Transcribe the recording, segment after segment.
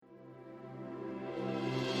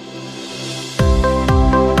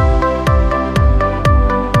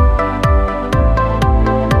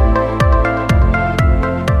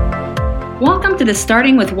to the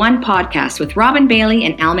Starting With One podcast with Robin Bailey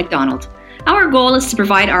and Al McDonald. Our goal is to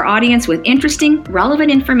provide our audience with interesting, relevant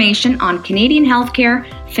information on Canadian healthcare,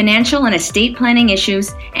 financial and estate planning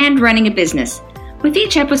issues, and running a business. With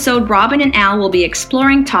each episode, Robin and Al will be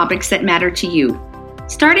exploring topics that matter to you.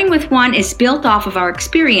 Starting With One is built off of our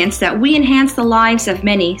experience that we enhance the lives of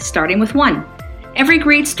many starting with one. Every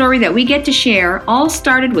great story that we get to share all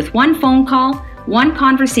started with one phone call, one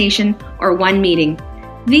conversation, or one meeting.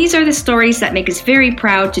 These are the stories that make us very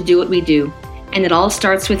proud to do what we do, and it all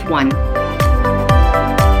starts with one.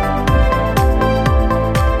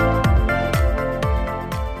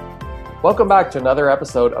 Welcome back to another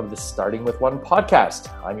episode of the Starting With One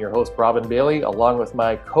podcast. I'm your host, Robin Bailey, along with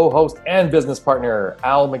my co-host and business partner,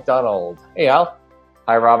 Al McDonald. Hey, Al.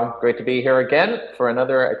 Hi, Robin. Great to be here again for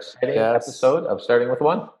another exciting episode of Starting With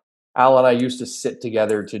One. Al and I used to sit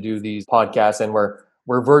together to do these podcasts, and we're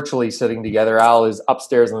virtually sitting together. Al is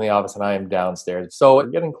upstairs in the office and I am downstairs. So we're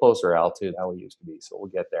getting closer, Al, to how we used to be. So we'll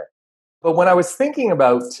get there. But when I was thinking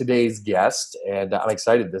about today's guest, and I'm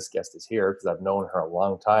excited this guest is here because I've known her a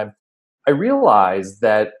long time, I realized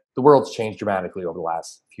that the world's changed dramatically over the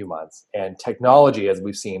last few months. And technology, as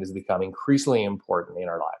we've seen, has become increasingly important in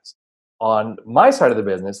our lives. On my side of the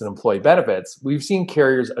business and employee benefits, we've seen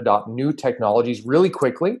carriers adopt new technologies really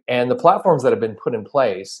quickly. And the platforms that have been put in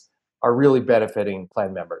place are really benefiting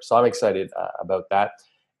plan members. So I'm excited about that.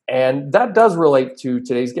 And that does relate to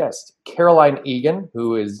today's guest. Caroline Egan,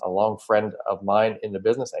 who is a long friend of mine in the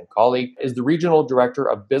business and colleague, is the Regional Director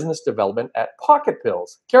of Business Development at Pocket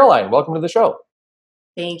Pills. Caroline, welcome to the show.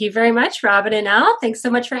 Thank you very much, Robin and Al. Thanks so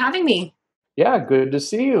much for having me. Yeah, good to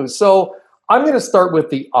see you. So I'm going to start with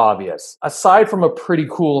the obvious. Aside from a pretty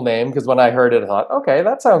cool name, because when I heard it, I thought, okay,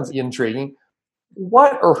 that sounds intriguing.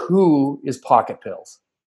 What or who is Pocket Pills?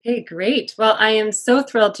 Hey, great. Well, I am so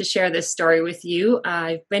thrilled to share this story with you.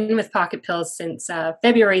 I've been with Pocket Pills since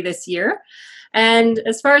February this year. And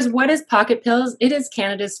as far as what is Pocket Pills, it is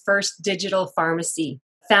Canada's first digital pharmacy,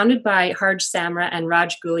 founded by Harj Samra and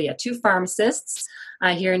Raj Gulia, two pharmacists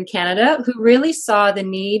here in Canada who really saw the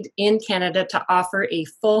need in Canada to offer a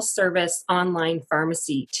full-service online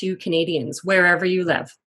pharmacy to Canadians, wherever you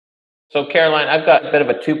live. So, Caroline, I've got a bit of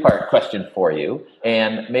a two-part question for you.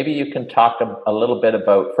 And maybe you can talk a little bit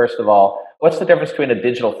about, first of all, what's the difference between a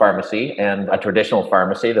digital pharmacy and a traditional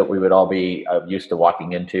pharmacy that we would all be used to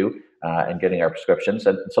walking into and getting our prescriptions?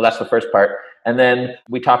 And so that's the first part. And then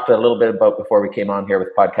we talked a little bit about, before we came on here with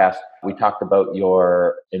podcast, we talked about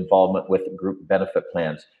your involvement with group benefit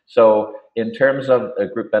plans. So in terms of a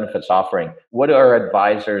group benefits offering, what are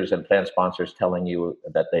advisors and plan sponsors telling you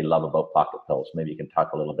that they love about Pocket Pills? Maybe you can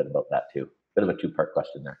talk a little bit about that too. Bit of a two-part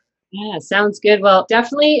question there. Yeah, sounds good. Well,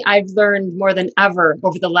 definitely I've learned more than ever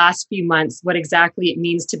over the last few months what exactly it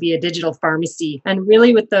means to be a digital pharmacy. And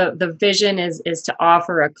really what the vision is to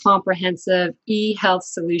offer a comprehensive e-health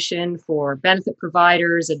solution for benefit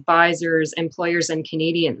providers, advisors, employers, and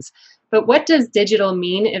Canadians. But what does digital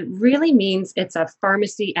mean? It really means it's a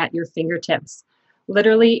pharmacy at your fingertips.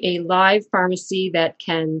 Literally a live pharmacy that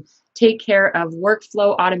can take care of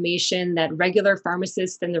workflow automation that regular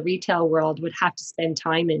pharmacists in the retail world would have to spend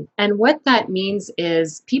time in. And what that means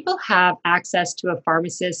is people have access to a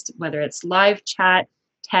pharmacist, whether it's live chat,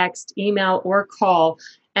 text, email, or call.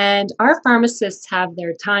 And our pharmacists have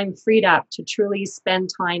their time freed up to truly spend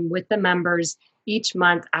time with the members each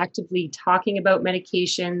month, actively talking about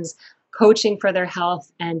medications, coaching for their health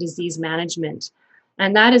and disease management.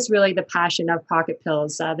 And that is really the passion of Pocket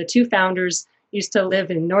Pills. The two founders used to live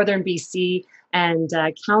in northern BC and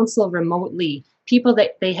counsel remotely people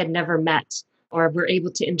that they had never met or were able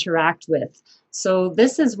to interact with. So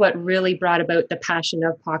this is what really brought about the passion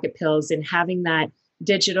of Pocket Pills in having that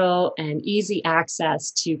digital and easy access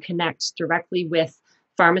to connect directly with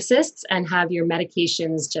pharmacists and have your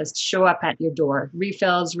medications just show up at your door.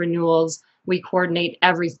 Refills, renewals, we coordinate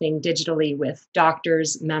everything digitally with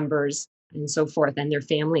doctors, members, and so forth, and their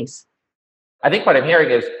families. I think what I'm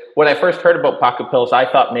hearing is, when I first heard about Pocket Pills,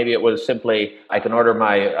 I thought maybe it was simply, I can order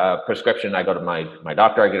my prescription, I go to my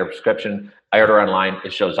doctor, I get a prescription, I order online,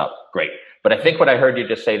 it shows up. Great. But I think what I heard you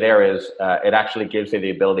just say there is, it actually gives you the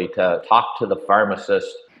ability to talk to the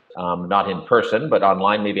pharmacist, not in person, but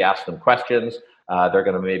online, maybe ask them questions. They're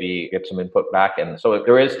going to maybe get some input back. And so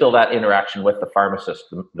there is still that interaction with the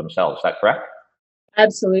pharmacist themselves. Is that correct?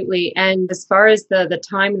 Absolutely. And as far as the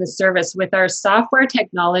time and the service, with our software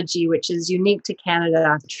technology, which is unique to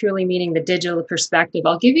Canada, truly meaning the digital perspective,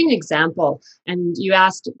 I'll give you an example. And you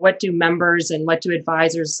asked, what do members and what do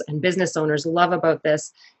advisors and business owners love about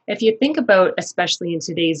this? If you think about, especially in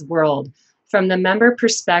today's world, from the member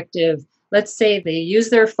perspective, Let's say they use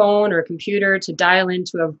their phone or computer to dial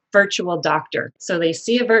into a virtual doctor. So they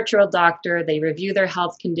see a virtual doctor, they review their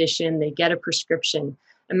health condition, they get a prescription.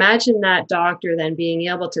 Imagine that doctor then being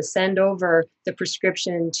able to send over the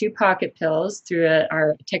prescription to Pocket Pills through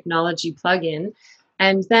our technology plugin,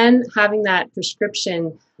 and then having that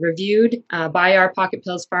prescription reviewed by our Pocket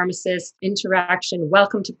Pills pharmacist. Interaction,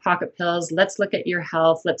 welcome to Pocket Pills, let's look at your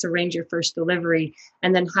health, let's arrange your first delivery,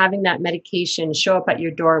 and then having that medication show up at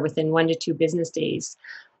your door within 1 to 2 business days.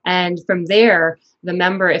 And from there, the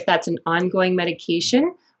member, if that's an ongoing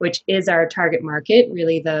medication, which is our target market,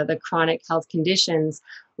 really the chronic health conditions,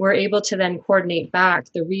 we're able to then coordinate back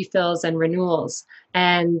the refills and renewals.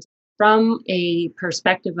 And from a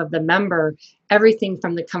perspective of the member, everything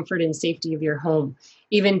from the comfort and safety of your home,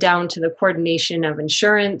 even down to the coordination of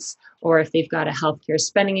insurance, or if they've got a healthcare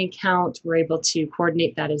spending account, we're able to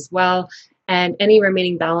coordinate that as well. And any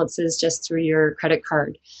remaining balances just through your credit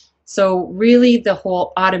card. So really the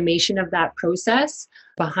whole automation of that process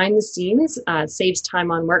behind the scenes saves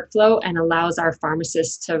time on workflow and allows our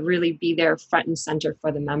pharmacists to really be there front and center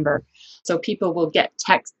for the member. So people will get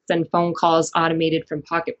texts and phone calls automated from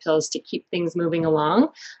Pocket Pills to keep things moving along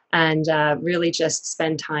and really just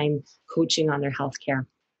spend time coaching on their healthcare.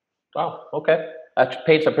 Wow. Okay. That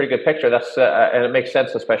paints a pretty good picture. That's and it makes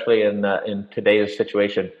sense, especially in today's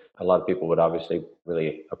situation. A lot of people would obviously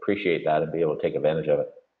really appreciate that and be able to take advantage of it.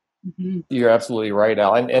 Mm-hmm. You're absolutely right,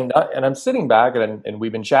 Al. And I'm sitting back and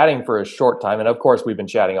we've been chatting for a short time. And of course, we've been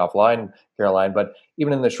chatting offline, Caroline. But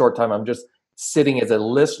even in the short time, I'm just sitting as a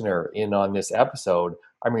listener in on this episode.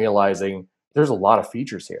 I'm realizing there's a lot of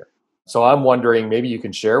features here. So I'm wondering, maybe you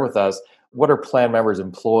can share with us, what are plan members,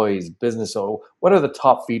 employees, business owners, what are the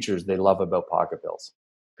top features they love about Pocket Pills?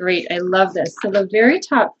 Great. I love this. So the very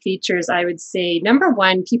top features, I would say, number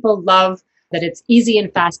one, people love that it's easy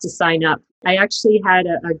and fast to sign up. I actually had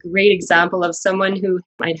a great example of someone who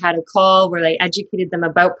I'd had a call where I educated them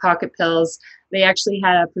about Pocket Pills. They actually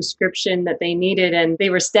had a prescription that they needed, and they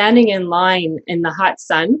were standing in line in the hot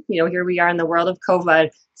sun. You know, here we are in the world of COVID,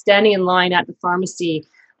 standing in line at the pharmacy.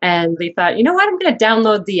 And they thought, you know what, I'm going to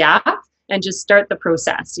download the app and just start the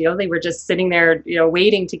process. You know, they were just sitting there,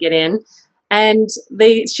 waiting to get in. And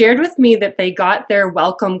they shared with me that they got their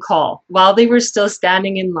welcome call while they were still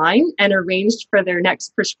standing in line and arranged for their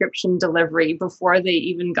next prescription delivery before they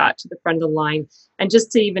even got to the front of the line, and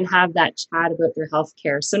just to even have that chat about their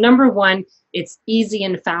healthcare. So number one, it's easy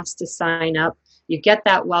and fast to sign up. You get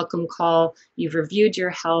that welcome call. You've reviewed your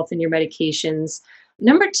health and your medications.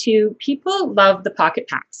 Number two, people love the Pocket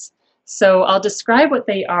Packs. So I'll describe what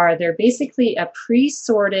they are. They're basically a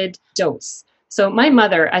pre-sorted dose. So my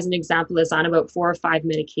mother, as an example, is on about 4 or 5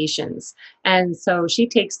 medications. And so she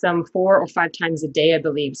takes them 4 or 5 times a day, I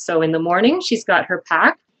believe. So in the morning, she's got her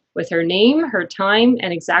pack with her name, her time,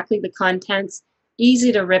 and exactly the contents.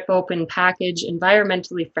 Easy to rip open package,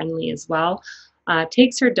 environmentally friendly as well.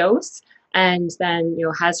 Takes her dose and then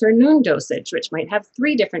has her noon dosage, which might have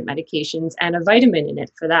 3 different medications and a vitamin in it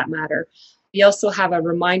for that matter. We also have a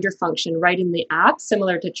reminder function right in the app,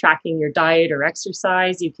 similar to tracking your diet or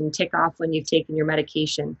exercise. You can tick off when you've taken your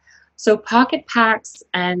medication. So Pocket Packs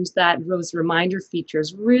and those reminder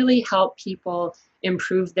features really help people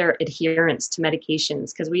improve their adherence to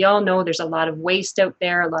medications, because we all know there's a lot of waste out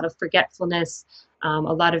there, a lot of forgetfulness, a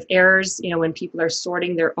lot of errors, when people are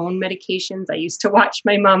sorting their own medications. I used to watch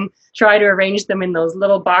my mom try to arrange them in those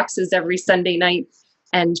little boxes every Sunday night,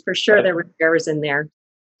 and for sure there were errors in there.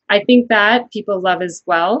 I think that people love as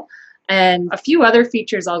well. And a few other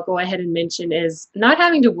features I'll go ahead and mention is not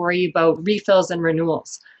having to worry about refills and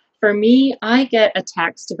renewals. For me, I get a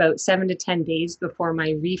text about 7 to 10 days before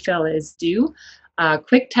my refill is due.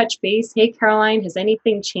 Quick touch base. Hey, Caroline, has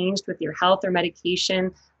anything changed with your health or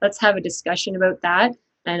medication? Let's have a discussion about that.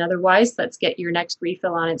 And otherwise, let's get your next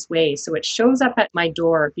refill on its way. So it shows up at my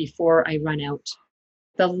door before I run out.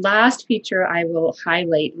 The last feature I will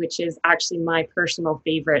highlight, which is actually my personal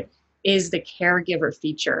favorite, is the caregiver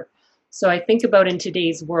feature. So I think about in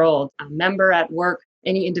today's world, a member at work,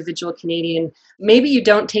 any individual Canadian, maybe you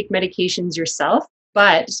don't take medications yourself,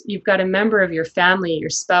 but you've got a member of your family, your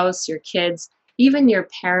spouse, your kids, even your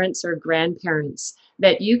parents or grandparents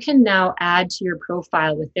that you can now add to your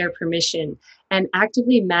profile with their permission and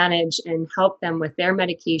actively manage and help them with their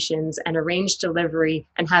medications and arrange delivery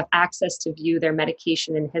and have access to view their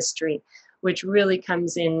medication and history, which really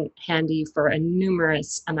comes in handy for a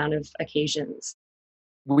numerous amount of occasions.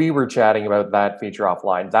 We were chatting about that feature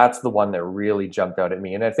offline. That's the one that really jumped out at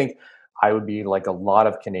me. And I think I would be like a lot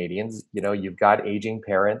of Canadians. You've got aging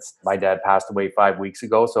parents. My dad passed away 5 weeks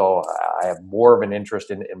ago, so I have more of an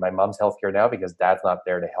interest in my mom's healthcare now because dad's not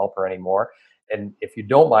there to help her anymore. And if you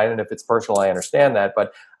don't mind, and if it's personal, I understand that,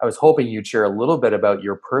 but I was hoping you'd share a little bit about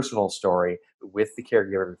your personal story with the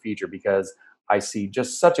caregiver feature, because I see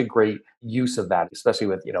just such a great use of that, especially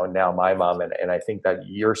with, now my mom. And I think that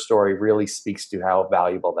your story really speaks to how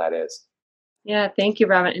valuable that is. Yeah, thank you,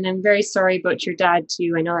 Robin. And I'm very sorry about your dad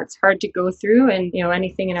too. I know it's hard to go through, and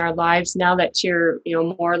anything in our lives now that you're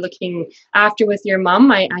more looking after with your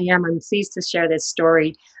mom. I'm pleased to share this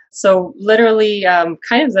story. So literally,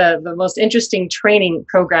 kind of the most interesting training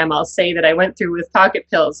program, I'll say, that I went through with Pocket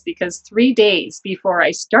Pills, because 3 days before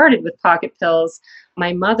I started with Pocket Pills,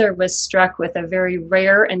 my mother was struck with a very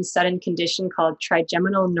rare and sudden condition called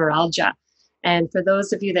trigeminal neuralgia. And for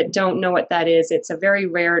those of you that don't know what that is, it's a very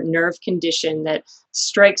rare nerve condition that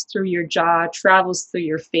strikes through your jaw, travels through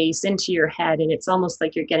your face, into your head, and it's almost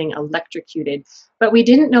like you're getting electrocuted. But we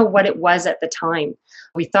didn't know what it was at the time.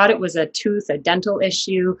 We thought it was a tooth, a dental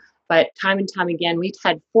issue, but time and time again, we'd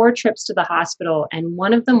had 4 trips to the hospital, and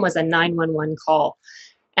one of them was a 911 call.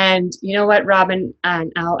 And you know what, Robin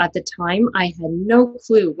and Al, at the time, I had no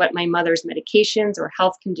clue what my mother's medications or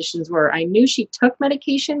health conditions were. I knew she took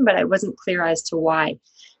medication, but I wasn't clear as to why.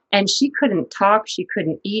 And she couldn't talk, she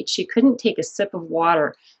couldn't eat, she couldn't take a sip of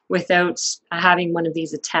water without having one of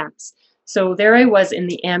these attacks. So there I was in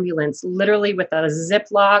the ambulance, literally with a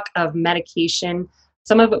Ziploc of medication.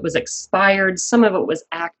 Some of it was expired, some of it was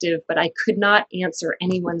active, but I could not answer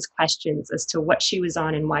anyone's questions as to what she was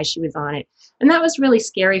on and why she was on it. And that was really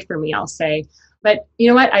scary for me, I'll say. But you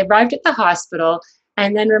know what? I arrived at the hospital,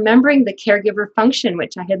 and then remembering the caregiver function,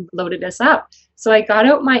 which I had loaded us up. So I got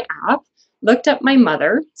out my app, looked up my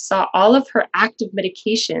mother, saw all of her active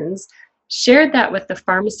medications, shared that with the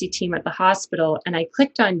pharmacy team at the hospital, and I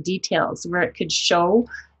clicked on details where it could show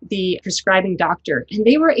the prescribing doctor. And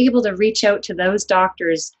they were able to reach out to those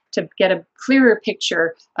doctors to get a clearer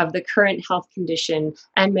picture of the current health condition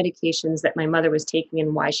and medications that my mother was taking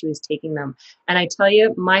and why she was taking them. And I tell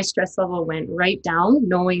you, my stress level went right down,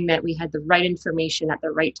 knowing that we had the right information at the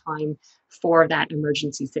right time for that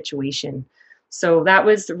emergency situation. So that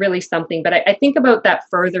was really something. But I think about that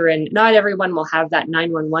further, and not everyone will have that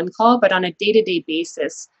 911 call, but on a day-to-day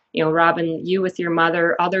basis, Robin, you with your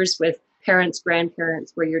mother, others with parents,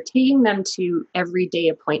 grandparents, where you're taking them to everyday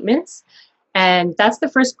appointments. And that's the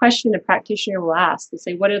first question a practitioner will ask. They'll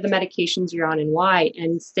say, what are the medications you're on and why?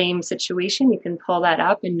 And same situation, you can pull that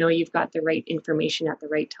up and know you've got the right information at the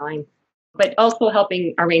right time. But also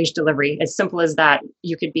helping arrange delivery, as simple as that.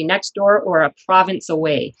 You could be next door or a province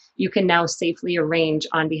away. You can now safely arrange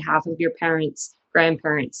on behalf of your parents,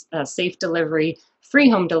 grandparents, safe delivery,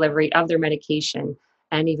 free home delivery of their medication,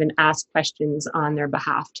 and even ask questions on their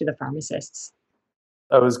behalf to the pharmacists.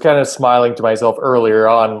 I was kind of smiling to myself earlier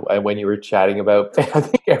on when you were chatting about, I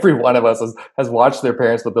think every one of us has watched their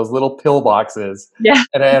parents with those little pill boxes. Yeah.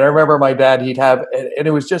 And I remember my dad, he'd have, and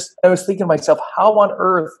it was just, I was thinking to myself, how on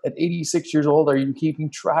earth at 86 years old are you keeping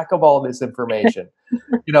track of all this information?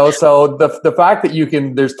 So the fact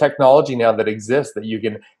that there's technology now that exists that you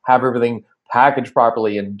can have everything packaged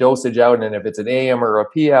properly and dosage out, and if it's an AM or a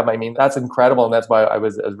PM, I mean, that's incredible. And that's why I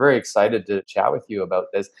was very excited to chat with you about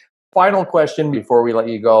this. Final question before we let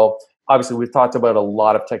you go. Obviously, we've talked about a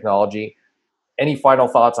lot of technology. Any final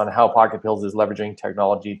thoughts on how Pocket Pills is leveraging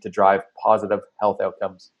technology to drive positive health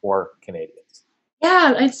outcomes for Canadians?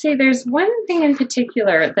 Yeah, I'd say there's one thing in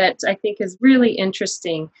particular that I think is really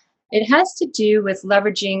interesting. It has to do with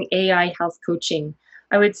leveraging AI health coaching.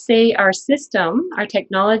 I would say our system, our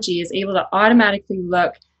technology, is able to automatically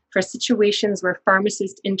look for situations where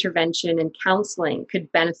pharmacist intervention and counseling could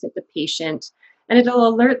benefit the patient. And it'll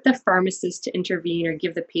alert the pharmacist to intervene or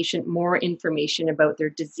give the patient more information about their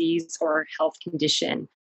disease or health condition.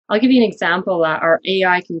 I'll give you an example. Our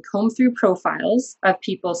AI can comb through profiles of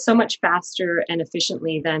people so much faster and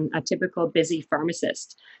efficiently than a typical busy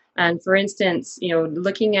pharmacist. And for instance,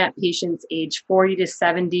 looking at patients age 40 to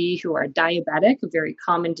 70 who are diabetic, a very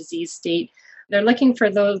common disease state, they're looking for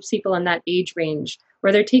those people in that age range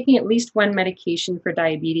where they're taking at least one medication for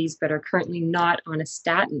diabetes but are currently not on a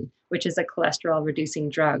statin, which is a cholesterol-reducing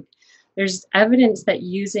drug. There's evidence that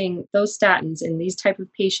using those statins in these type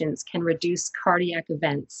of patients can reduce cardiac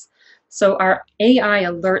events. So our AI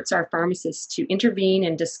alerts our pharmacists to intervene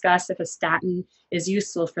and discuss if a statin is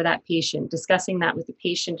useful for that patient, discussing that with the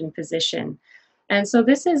patient and physician. And so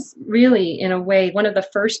this is really, in a way, one of the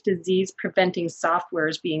first disease-preventing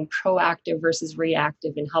softwares being proactive versus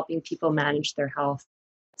reactive in helping people manage their health.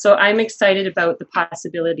 So I'm excited about the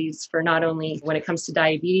possibilities for not only when it comes to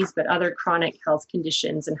diabetes, but other chronic health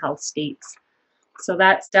conditions and health states. So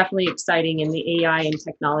that's definitely exciting in the AI and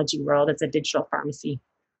technology world as a digital pharmacy.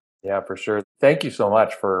 Yeah, for sure. Thank you so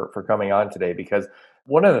much for coming on today, because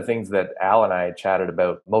one of the things that Al and I had chatted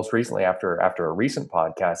about most recently after a recent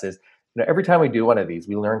podcast is, every time we do one of these,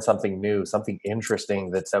 we learn something new, something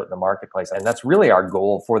interesting that's out in the marketplace. And that's really our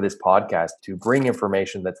goal for this podcast, to bring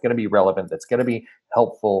information that's going to be relevant, that's going to be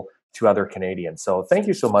helpful to other Canadians. So thank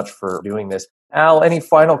you so much for doing this. Al, any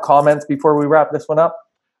final comments before we wrap this one up?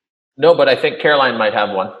 No, but I think Caroline might have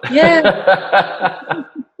one. Yeah.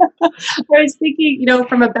 I was thinking,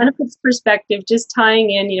 from a benefits perspective, just tying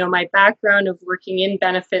in, my background of working in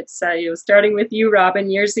benefits, starting with you, Robin,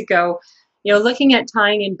 years ago, looking at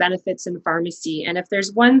tying in benefits in pharmacy. And if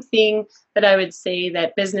there's one thing that I would say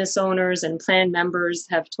that business owners and plan members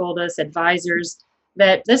have told us, advisors,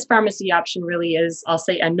 that this pharmacy option really is, I'll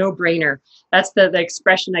say, a no-brainer. That's the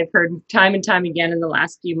expression I've heard time and time again in the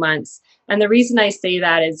last few months. And the reason I say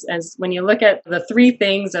that is, as when you look at the three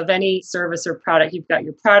things of any service or product, you've got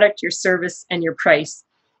your product, your service, and your price.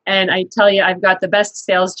 And I tell you, I've got the best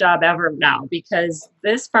sales job ever now, because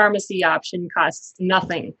this pharmacy option costs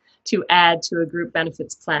nothing to add to a group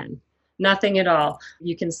benefits plan. Nothing at all.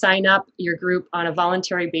 You can sign up your group on a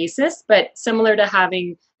voluntary basis, but similar to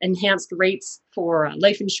having enhanced rates for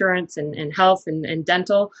life insurance and health and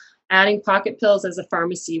dental, adding Pocket Pills as a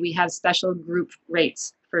pharmacy, we have special group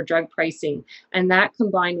rates for drug pricing. And that,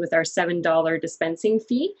 combined with our $7 dispensing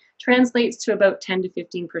fee, translates to about 10 to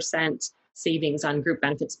 15% savings on group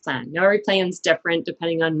benefits plan. Now, every plan is different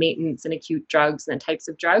depending on maintenance and acute drugs and the types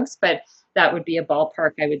of drugs, but that would be a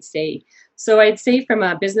ballpark, I would say. So I'd say from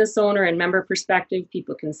a business owner and member perspective,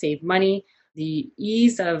 people can save money. The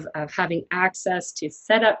ease of having access to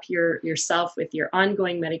set up yourself with your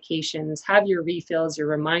ongoing medications, have your refills, your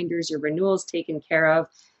reminders, your renewals taken care of,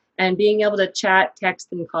 and being able to chat, text,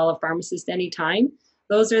 and call a pharmacist anytime.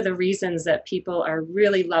 Those are the reasons that people are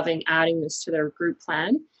really loving adding this to their group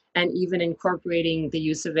plan and even incorporating the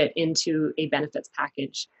use of it into a benefits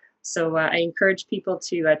package. So I encourage people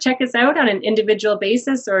to check us out on an individual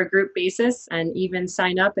basis or a group basis, and even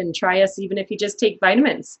sign up and try us, even if you just take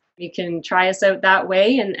vitamins. You can try us out that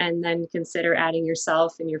way, and then consider adding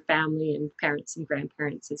yourself and your family and parents and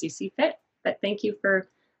grandparents as you see fit. But thank you for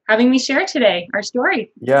having me share today our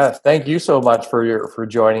story. Yeah, thank you so much for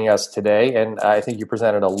joining us today. And I think you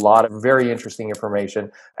presented a lot of very interesting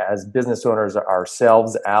information. As business owners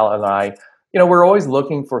ourselves, Al and I, we're always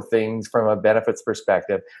looking for things from a benefits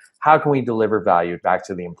perspective. How can we deliver value back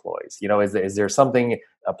to the employees? Is there something,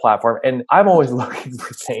 a platform? And I'm always looking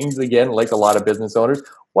for things, again, like a lot of business owners.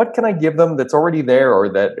 What can I give them that's already there or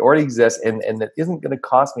that already exists and that isn't going to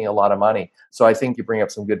cost me a lot of money? So I think you bring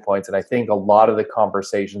up some good points. And I think a lot of the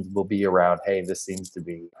conversations will be around, hey, this seems to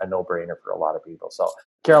be a no-brainer for a lot of people. So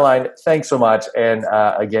Caroline, thanks so much. And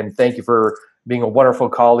again, thank you for being a wonderful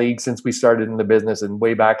colleague since we started in the business and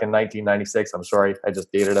way back in 1996. I'm sorry, I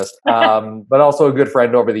just dated us. But also a good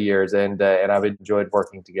friend over the years. And I've enjoyed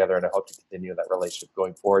working together, and I hope to continue that relationship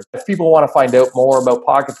going forward. If people want to find out more about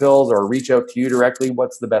Pocket Pills or reach out to you directly,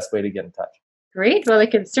 what's the best way to get in touch? Great. Well, they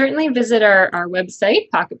can certainly visit our website,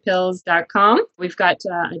 pocketpills.com. We've got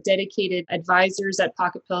dedicated advisors at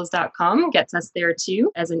pocketpills.com. Gets us there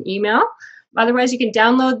too as an email. Otherwise, you can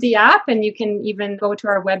download the app, and you can even go to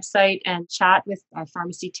our website and chat with our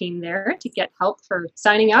pharmacy team there to get help for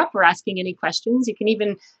signing up or asking any questions. You can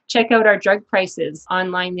even check out our drug prices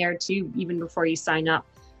online there too, even before you sign up.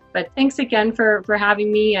 But thanks again for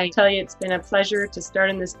having me. I tell you, it's been a pleasure to start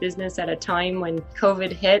in this business at a time when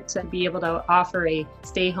COVID hit, and be able to offer a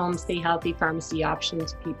stay home, stay healthy pharmacy option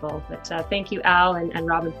to people. But thank you, Al and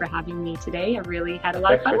Robin, for having me today. I really had a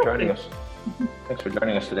lot of fun. Thanks for joining us. Thanks for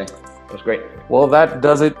joining us today. It was great. Well, that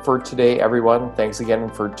does it for today, everyone. Thanks again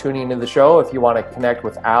for tuning into the show. If you want to connect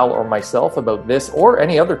with Al or myself about this or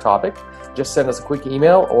any other topic, just send us a quick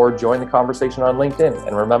email or join the conversation on LinkedIn.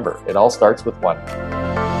 And remember, it all starts with one.